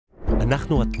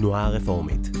אנחנו התנועה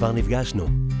הרפורמית. כבר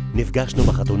נפגשנו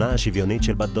בחתונה השוויונית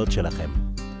של בת דוד שלכם,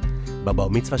 בבר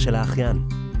מצווה של האחיין,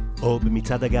 או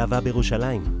במצעד הגאווה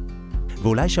בירושלים.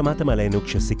 ואולי שמעתם עלינו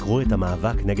כשסיקרו את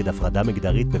המאבק נגד הפרדה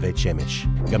מגדרית בבית שמש.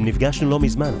 גם נפגשנו לא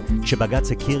מזמן,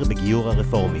 כשבג"ץ הכיר בגיור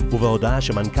הרפורמי, ובהודעה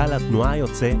שמנכ"ל התנועה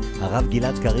היוצא, הרב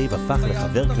גלעד קריב, הפך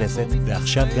לחבר כנסת,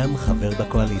 ועכשיו גם חבר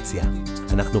בקואליציה.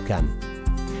 אנחנו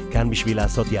כאן בשביל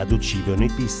לעשות יהדות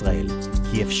שוויונית בישראל,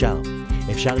 כי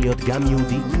אפשר להיות גם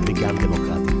יהודי וגם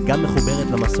דמוקרטי, גם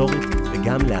מחוברת למסורת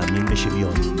וגם להאמין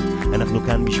בשוויון. אנחנו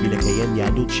כאן בשביל לקיים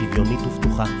יהדות שוויונית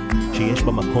ופתוחה, שיש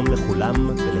בה מקום לכולם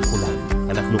ולכולן.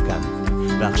 אנחנו כאן.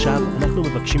 ועכשיו אנחנו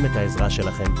מבקשים את העזרה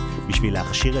שלכם בשביל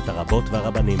להכשיר את הרבות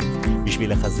והרבנים,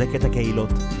 בשביל לחזק את הקהילות,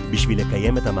 בשביל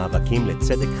לקיים את המאבקים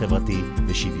לצדק חברתי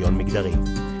ושוויון מגדרי.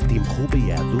 תמכו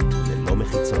ביהדות ללא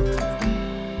מחיצות.